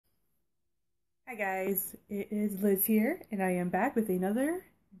Hi guys, it is Liz here, and I am back with another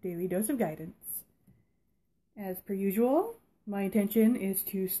daily dose of guidance. As per usual, my intention is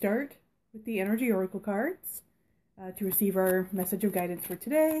to start with the energy oracle cards to receive our message of guidance for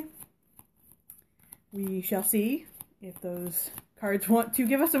today. We shall see if those cards want to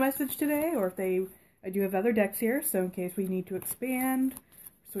give us a message today, or if I do have other decks here, so in case we need to expand,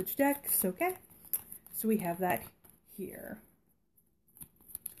 switch decks, okay. So we have that here.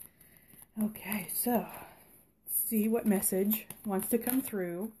 Okay, so see what message wants to come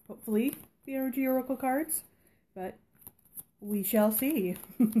through. Hopefully the energy oracle cards, but we shall see.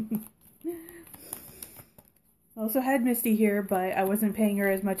 Also had Misty here, but I wasn't paying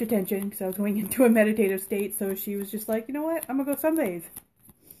her as much attention because I was going into a meditative state, so she was just like, you know what, I'm gonna go sunbathe.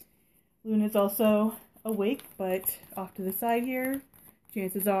 Luna's also awake, but off to the side here.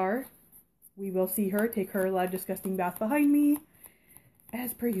 Chances are we will see her take her loud disgusting bath behind me,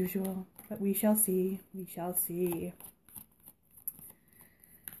 as per usual. But we shall see, we shall see.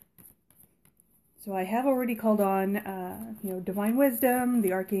 So I have already called on, divine wisdom,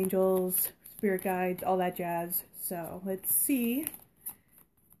 the archangels, spirit guides, all that jazz. So let's see,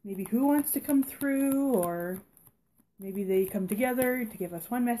 maybe who wants to come through, or maybe they come together to give us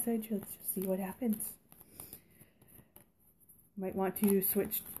one message. Let's just see what happens. Might want to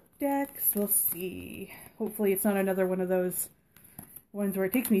switch decks. We'll see. Hopefully it's not another one of those ones where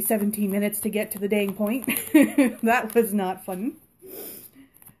it takes me 17 minutes to get to the dang point. That was not fun.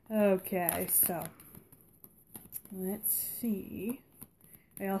 Okay, so let's see.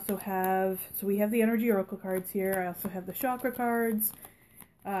 I also have, so we have the energy oracle cards here. I also have the chakra cards,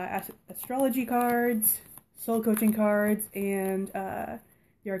 astrology cards, soul coaching cards, and the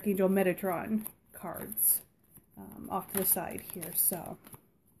Archangel Metatron cards off to the side here.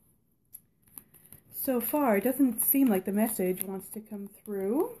 So far, it doesn't seem like the message wants to come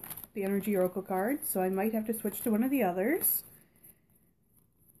through the energy oracle cards, so I might have to switch to one of the others.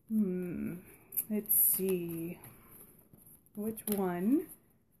 Let's see. Which one?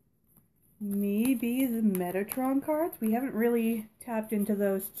 Maybe the Metatron cards? We haven't really tapped into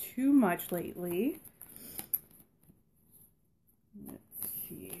those too much lately. Let's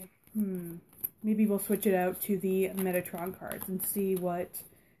see. Maybe we'll switch it out to the Metatron cards and see what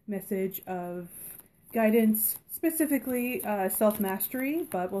message of guidance, specifically self-mastery,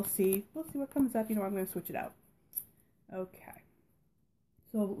 but we'll see what comes up. I'm going to switch it out. Okay,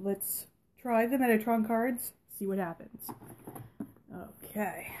 so let's try the Metatron cards, see what happens.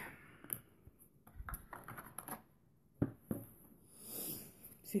 Okay,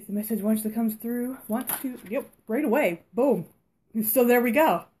 see if the message wants to come through. Yep, right away, boom. So there we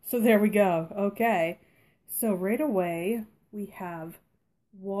go. Okay, so right away we have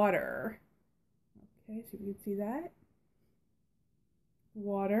water. Okay, so you can see that.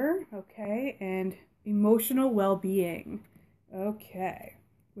 Water, okay, and emotional well-being. Okay,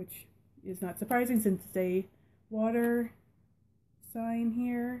 which is not surprising since it's a water sign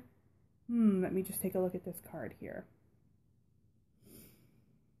here. Let me just take a look at this card here.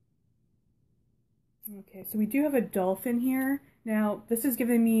 Okay, so we do have a dolphin here. Now, this is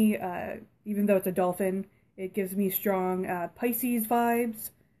giving me, even though it's a dolphin, it gives me strong Pisces vibes.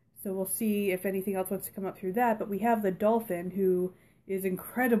 So we'll see if anything else wants to come up through that. But we have the dolphin, who is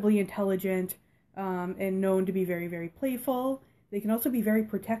incredibly intelligent and known to be very, very playful. They can also be very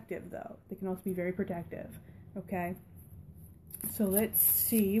protective, though. Okay. So let's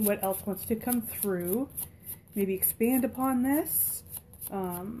see what else wants to come through. Maybe expand upon this.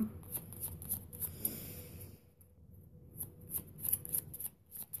 Or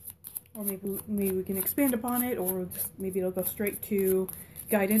maybe we can expand upon it, or just maybe it'll go straight to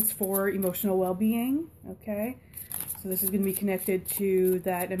guidance for emotional well-being. Okay, so this is going to be connected to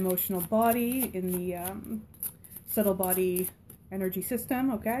that emotional body in the subtle body energy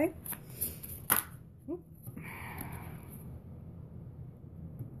system. Okay.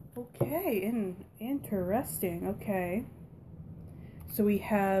 Okay, interesting. Okay, so we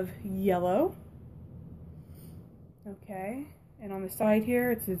have yellow. Okay, and on the side here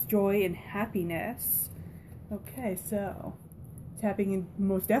it says joy and happiness. Okay, so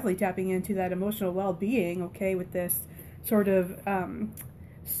most definitely tapping into that emotional well-being, okay, with this sort of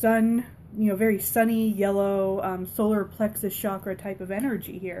sun, very sunny yellow solar plexus chakra type of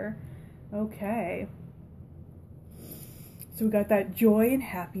energy here. Okay, so we got that joy and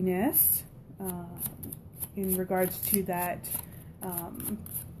happiness in regards to that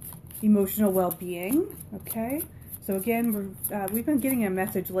emotional well-being. Okay, so again, we've been getting a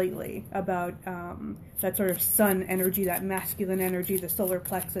message lately about that sort of sun energy, that masculine energy, the solar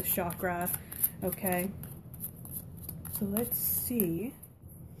plexus chakra. Okay, so let's see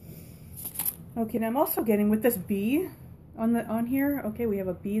Okay, and I'm also getting with this bee on here. Okay, we have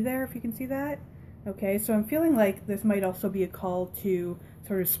a bee there, if you can see that. Okay, so I'm feeling like this might also be a call to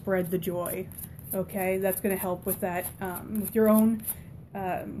sort of spread the joy. Okay, that's going to help with that, with your own,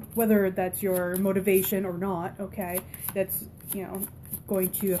 whether that's your motivation or not. Okay, that's, you know, going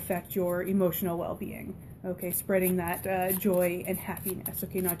to affect your emotional well-being. Okay, spreading that joy and happiness.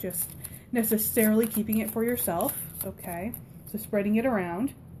 Okay, not just necessarily keeping it for yourself. Okay, so spreading it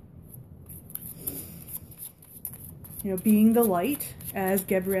around. You know, being the light, as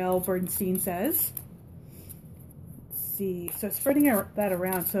Gabrielle Bernstein says. Let's see, so spreading that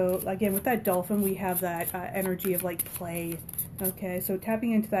around. So again, with that dolphin, we have that energy of like play. Okay, so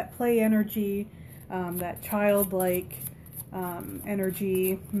tapping into that play energy, that childlike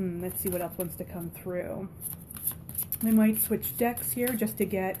energy. Let's see what else wants to come through. I might switch decks here just to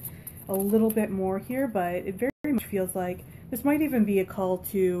get a little bit more here, but it very much feels like this might even be a call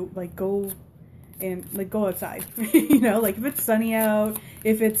to like go and like go outside. You know, like if it's sunny out,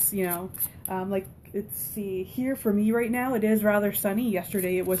 if it's, you know, like, let's see, here for me right now it is rather sunny.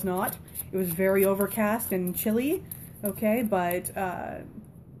 Yesterday it was not. It was very overcast and chilly. Okay, but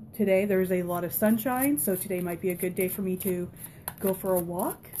today there's a lot of sunshine, so today might be a good day for me to go for a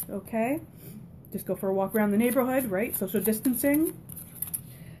walk. Okay, just go for a walk around the neighborhood, right? Social distancing.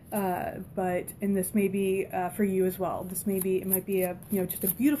 And this may be for you as well. This may be, it might be a, you know, just a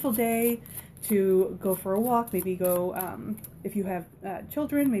beautiful day to go for a walk. Maybe go, if you have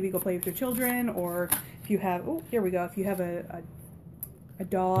children, maybe go play with your children, or if you have, oh, here we go, if you have a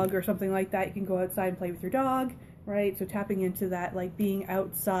dog or something like that, you can go outside and play with your dog, right? So tapping into that, like being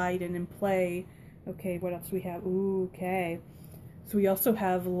outside and in play. Okay, what else do we have? Ooh, okay, so we also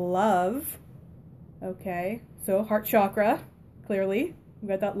have love. Okay, so heart chakra, clearly. We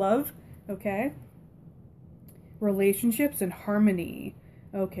got that love. Okay. Relationships and harmony.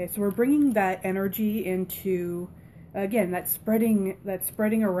 Okay, so we're bringing that energy into, again, that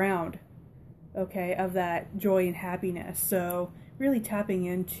spreading around, okay, of that joy and happiness. So really tapping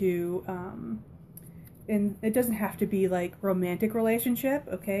into, and it doesn't have to be like romantic relationship,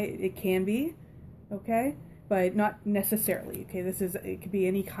 okay? It can be, okay, but not necessarily. Okay, it could be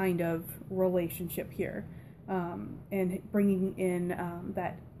any kind of relationship here. And bringing in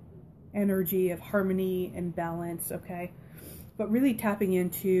that energy of harmony and balance, okay? But really tapping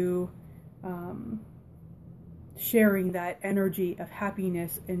into sharing that energy of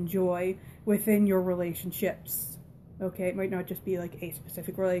happiness and joy within your relationships, okay? It might not just be like a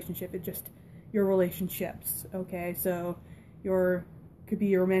specific relationship, it's just your relationships, okay? So could be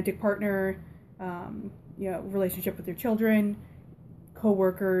your romantic partner, you know, relationship with your children,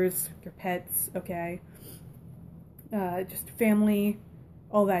 co-workers, your pets, okay? Just family,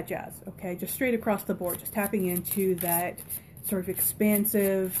 all that jazz, okay? Just straight across the board, just tapping into that sort of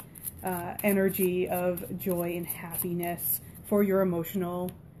expansive energy of joy and happiness for your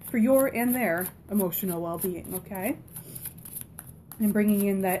and their emotional well-being, okay? And bringing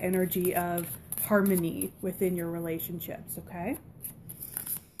in that energy of harmony within your relationships, okay?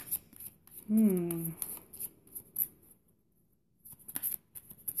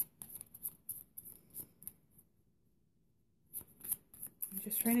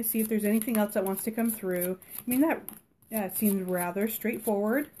 Just trying to see if there's anything else that wants to come through. I mean, it seems rather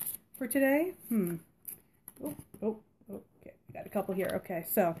straightforward for today. Okay, we got a couple here. Okay,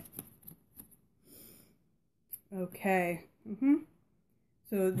 so. Okay.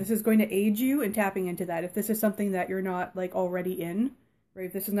 So this is going to aid you in tapping into that. If this is something that you're not like already in, right?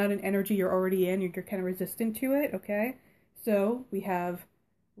 If this is not an energy you're already in, you're kind of resistant to it, okay? So we have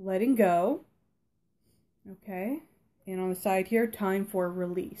letting go, okay? And on the side here, time for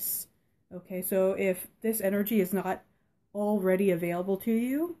release. Okay, so if this energy is not already available to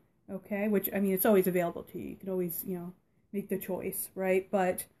you, okay, which, I mean, it's always available to you. You can always, you know, make the choice, right?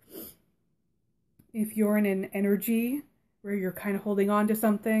 But if you're in an energy where you're kind of holding on to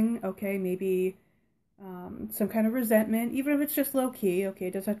something, okay, maybe some kind of resentment, even if it's just low-key, okay,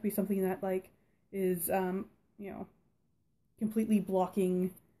 it doesn't have to be something that, like, is, you know, completely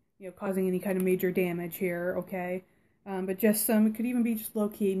blocking, you know, causing any kind of major damage here, okay? But just it could even be just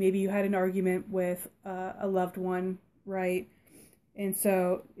low-key. Maybe you had an argument with a loved one, right? And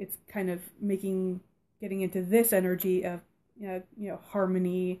so it's kind of getting into this energy of, you know,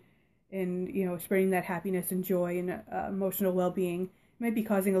 harmony and, you know, spreading that happiness and joy and emotional well-being. It might be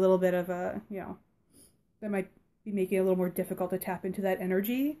causing a little bit of you know, that might be making it a little more difficult to tap into that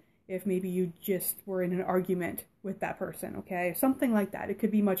energy if maybe you just were in an argument with that person, okay? Something like that. It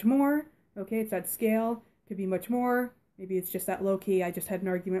could be much more, okay? It's that scale. It could be much more. Maybe it's just that low-key, I just had an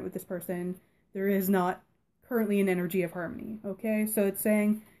argument with this person. There is not currently an energy of harmony, okay? So it's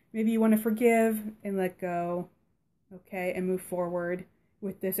saying maybe you want to forgive and let go, okay, and move forward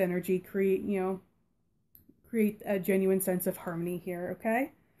with this energy. Create a genuine sense of harmony here,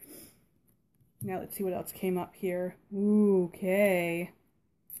 okay? Now let's see what else came up here. Ooh, okay.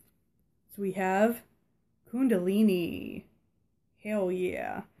 So we have Kundalini. Hell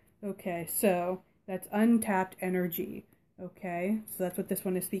yeah. Okay, so that's untapped energy. Okay, so that's what this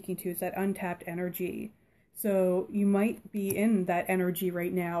one is speaking to, is that untapped energy. So you might be in that energy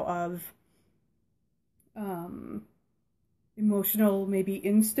right now of emotional, maybe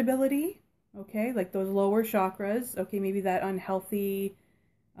instability. Okay, like those lower chakras. Okay, maybe that unhealthy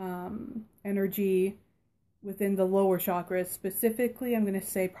energy within the lower chakras. Specifically, I'm going to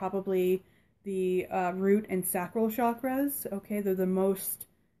say probably the root and sacral chakras. Okay, they're the most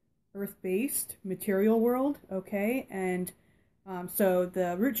earth-based material world. Okay, and so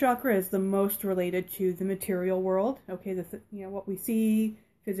the root chakra is the most related to the material world. Okay, what we see,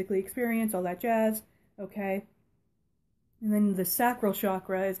 physically experience, all that jazz. Okay, and then the sacral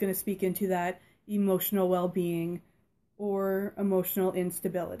chakra is going to speak into that emotional well-being or emotional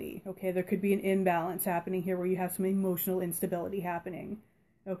instability. Okay, there could be an imbalance happening here where you have some emotional instability happening.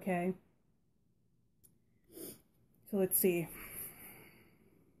 Okay, so let's see.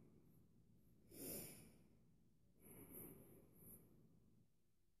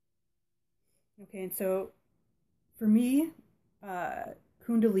 Okay, and so for me,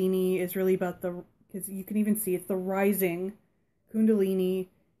 Kundalini is really about because you can even see it's the rising. Kundalini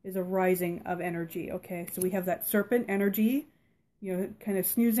is a rising of energy. Okay, so we have that serpent energy, kind of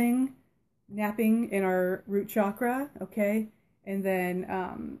snoozing, napping in our root chakra. Okay, and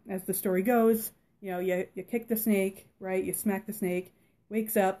then as the story goes, you kick the snake, right? You smack the snake,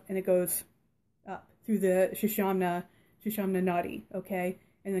 wakes up, and it goes up through the Shushamna Nadi. Okay,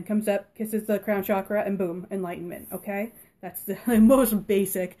 and then comes up, kisses the crown chakra, and boom, enlightenment. Okay, that's the most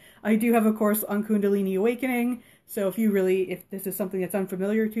basic. I do have a course on Kundalini Awakening, so if this is something that's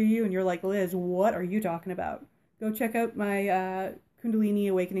unfamiliar to you and you're like, Liz, what are you talking about? Go check out my Kundalini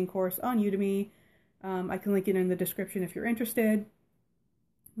Awakening course on Udemy. I can link it in the description if you're interested.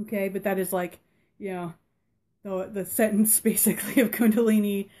 Okay, but that is like, the sentence basically of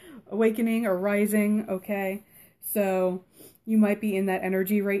Kundalini Awakening or rising. Okay, so you might be in that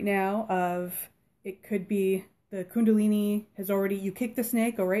energy right now of, it could be the Kundalini you kicked the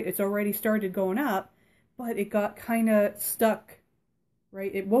snake, all right, it's already started going up, but it got kind of stuck,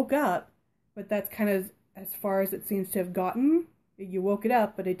 right? It woke up, but that's kind of as far as it seems to have gotten. You woke it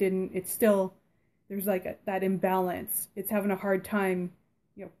up, but it didn't, it's still, there's like that imbalance. It's having a hard time,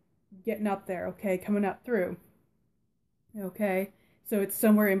 getting up there, okay, coming up through. Okay, so it's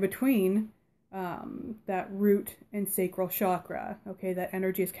somewhere in between that root and sacral chakra. Okay, that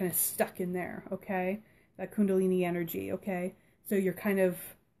energy is kind of stuck in there. Okay, that Kundalini energy. Okay, so you're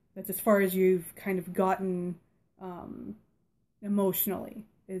that's as far as you've kind of gotten emotionally,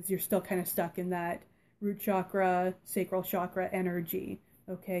 is you're still kind of stuck in that root chakra, sacral chakra energy.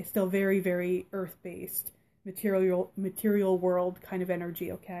 Okay, still very, very earth-based, material world kind of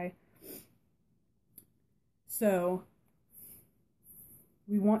energy. Okay, so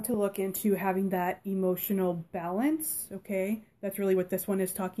we want to look into having that emotional balance. Okay, that's really what this one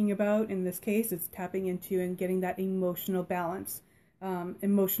is talking about in this case. It's tapping into and getting that emotional balance,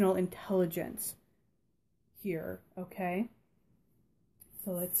 emotional intelligence here. Okay,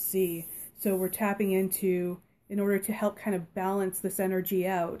 so let's see. So we're tapping into, in order to help kind of balance this energy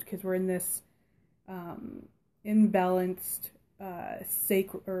out, because we're in this imbalanced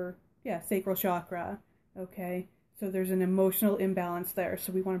sacral chakra. Okay, so there's an emotional imbalance there.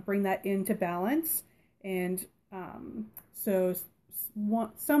 So we want to bring that into balance. And so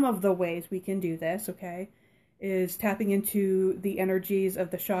some of the ways we can do this, okay, is tapping into the energies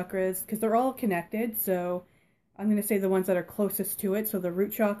of the chakras, because they're all connected. So I'm going to say the ones that are closest to it. So the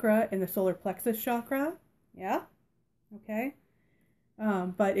root chakra and the solar plexus chakra. Yeah. Okay.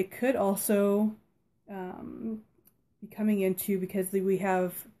 But it could also be coming into, because we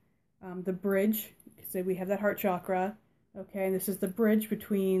have the bridge. So we have that heart chakra. Okay. And this is the bridge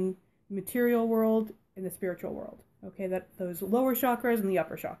between the material world and the spiritual world. Okay. Those lower chakras and the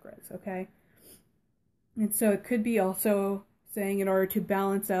upper chakras. Okay. And so it could be also saying, in order to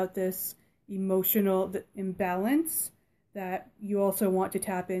balance out this emotional imbalance, that you also want to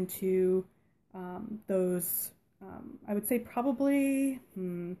tap into those, I would say probably,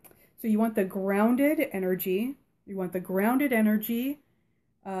 so you want the grounded energy, and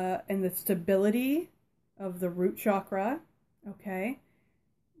the stability of the root chakra, okay,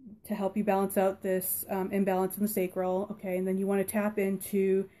 to help you balance out this imbalance in the sacral, okay, and then you want to tap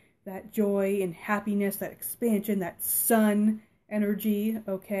into that joy and happiness, that expansion, that sun energy,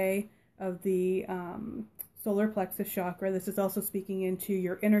 okay, of the solar plexus chakra. This is also speaking into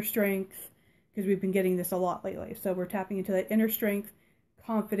your inner strength, because we've been getting this a lot lately. So we're tapping into that inner strength,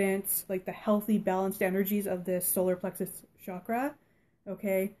 confidence, like the healthy, balanced energies of this solar plexus chakra,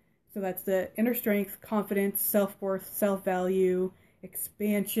 okay? So that's the inner strength, confidence, self-worth, self-value,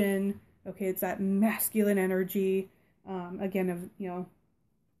 expansion, okay? It's that masculine energy, again, of,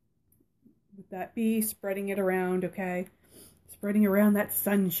 with that B, spreading it around, okay? Spreading around that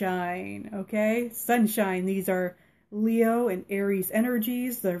sunshine, okay? Sunshine, these are Leo and Aries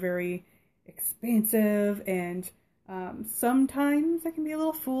energies. They're very expansive, and sometimes I can be a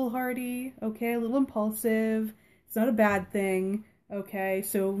little foolhardy, okay? A little impulsive. It's not a bad thing, okay?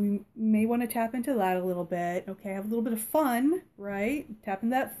 So we may want to tap into that a little bit, okay? Have a little bit of fun, right? Tap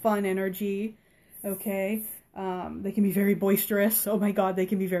into that fun energy, okay? They can be very boisterous. Oh my God, they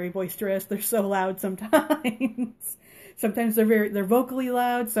can be very boisterous. They're so loud sometimes. Sometimes they're vocally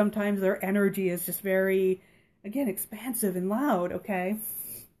loud. Sometimes their energy is just very, again, expansive and loud, okay?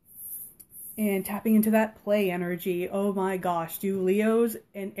 And tapping into that play energy. Oh my gosh, do Leos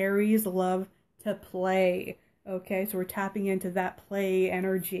and Aries love to play? Okay, so we're tapping into that play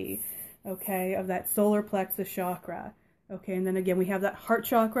energy, okay, of that solar plexus chakra. Okay, and then again, we have that heart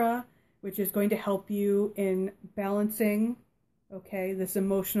chakra, which is going to help you in balancing, okay, this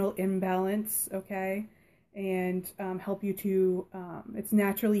emotional imbalance, okay, and help you to, it's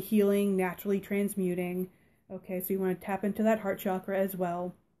naturally healing, naturally transmuting, okay, so you want to tap into that heart chakra as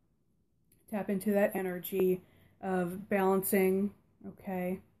well. Tap into that energy of balancing,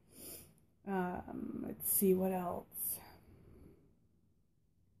 okay. Let's see what else.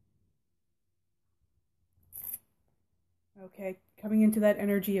 Okay, coming into that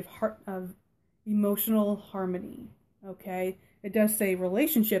energy of emotional harmony, okay. It does say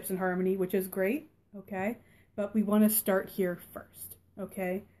relationships in harmony, which is great, okay, but we want to start here first,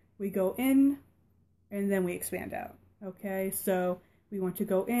 okay. We go in and then we expand out, okay. So we want to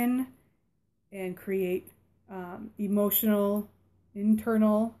go in and create emotional,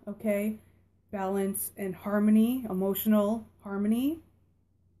 internal, okay, balance and harmony, emotional harmony,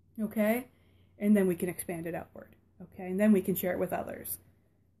 okay, and then we can expand it outward, okay, and then we can share it with others.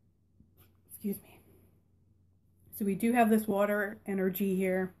 Excuse me. So we do have this water energy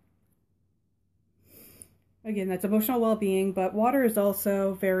here. Again, that's emotional well-being, but water is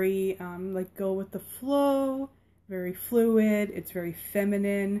also very, like, go with the flow, very fluid, it's very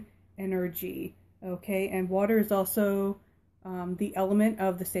feminine energy, okay, and water is also the element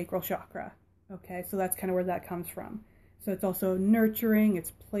of the sacral chakra, okay, so that's kind of where that comes from. So it's also nurturing,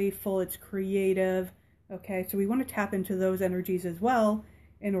 it's playful, it's creative, okay, so we want to tap into those energies as well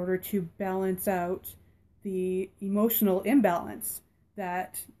in order to balance out the emotional imbalance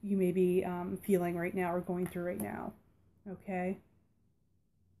that you may be feeling right now or going through right now, okay.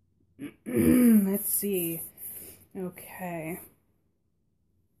 Let's see, okay.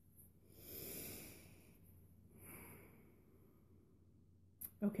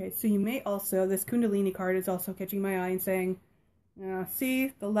 Okay, so you may also, this Kundalini card is also catching my eye and saying,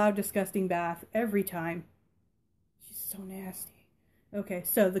 see, the loud, disgusting bath every time. She's so nasty. Okay,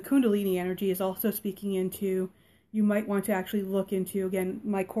 so the Kundalini energy is also speaking into, you might want to actually look into, again,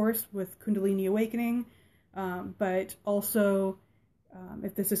 my course with Kundalini Awakening, but also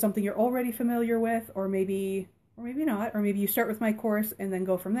if this is something you're already familiar with, or maybe not, or maybe you start with my course and then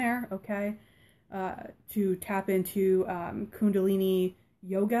go from there, okay, to tap into Kundalini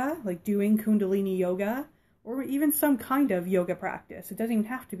yoga, like doing Kundalini yoga, or even some kind of yoga practice. It doesn't even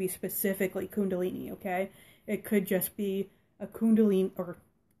have to be specifically Kundalini, okay? It could just be a Kundalini or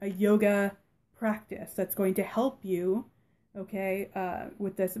a yoga practice that's going to help you, okay,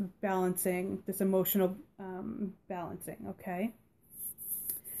 with this balancing, this emotional balancing, okay?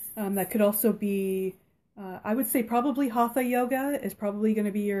 That could also be, I would say probably Hatha yoga is probably going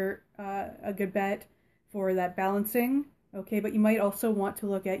to be your a good bet for that balancing, okay, but you might also want to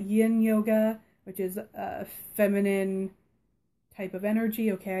look at yin yoga, which is a feminine type of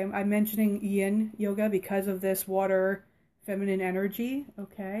energy, okay. I'm mentioning yin yoga because of this water feminine energy,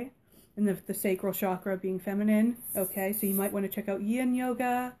 okay, and the sacral chakra being feminine, okay, so you might want to check out yin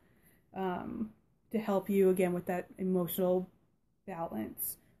yoga to help you, again, with that emotional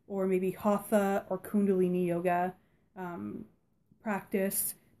balance, or maybe Hatha or Kundalini yoga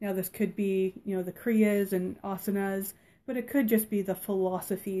practice. Now this could be, the Kriyas and asanas, but it could just be the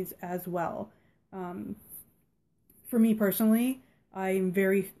philosophies as well. For me personally, I'm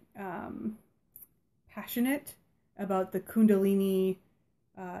very passionate about the Kundalini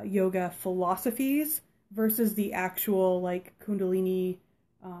yoga philosophies versus the actual, like, Kundalini,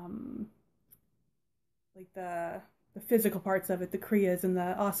 like the physical parts of it, the kriyas and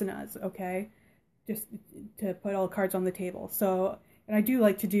the asanas, okay? Just to put all the cards on the table. So, and I do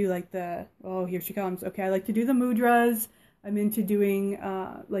like to do like oh, here she comes. Okay, I like to do the mudras. I'm into doing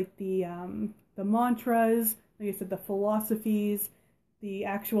like the mantras, like I said, the philosophies. The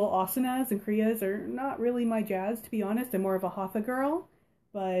actual asanas and kriyas are not really my jazz, to be honest. I'm more of a hatha girl.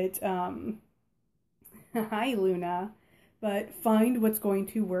 But, hi Luna. But find what's going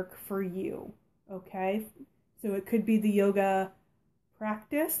to work for you, okay? So it could be the yoga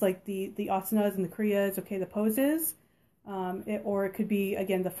practice, like the asanas and the kriyas, okay, the poses. Or it could be,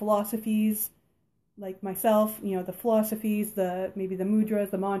 again, the philosophies, like myself, you know, the philosophies, maybe the mudras,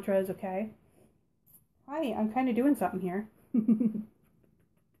 the mantras, okay? Hi, I'm kind of doing something here.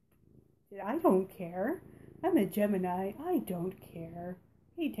 I don't care. I'm a Gemini. I don't care.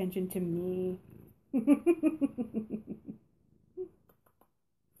 Pay attention to me.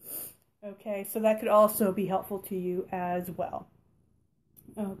 Okay, so that could also be helpful to you as well.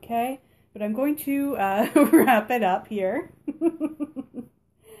 Okay, but I'm going to wrap it up here.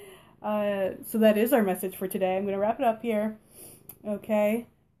 So that is our message for today. I'm going to wrap it up here. Okay.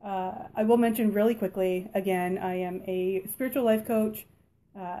 I will mention really quickly, again, I am a spiritual life coach,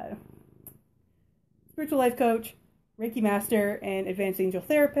 Reiki master, and advanced angel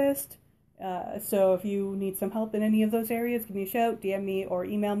therapist. So if you need some help in any of those areas, give me a shout, DM me, or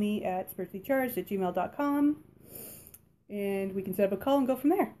email me at spirituallycharged@gmail.com, and we can set up a call and go from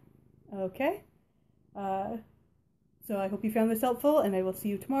there. Okay? So I hope you found this helpful, and I will see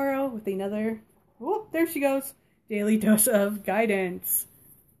you tomorrow with another, there she goes, daily dose of guidance.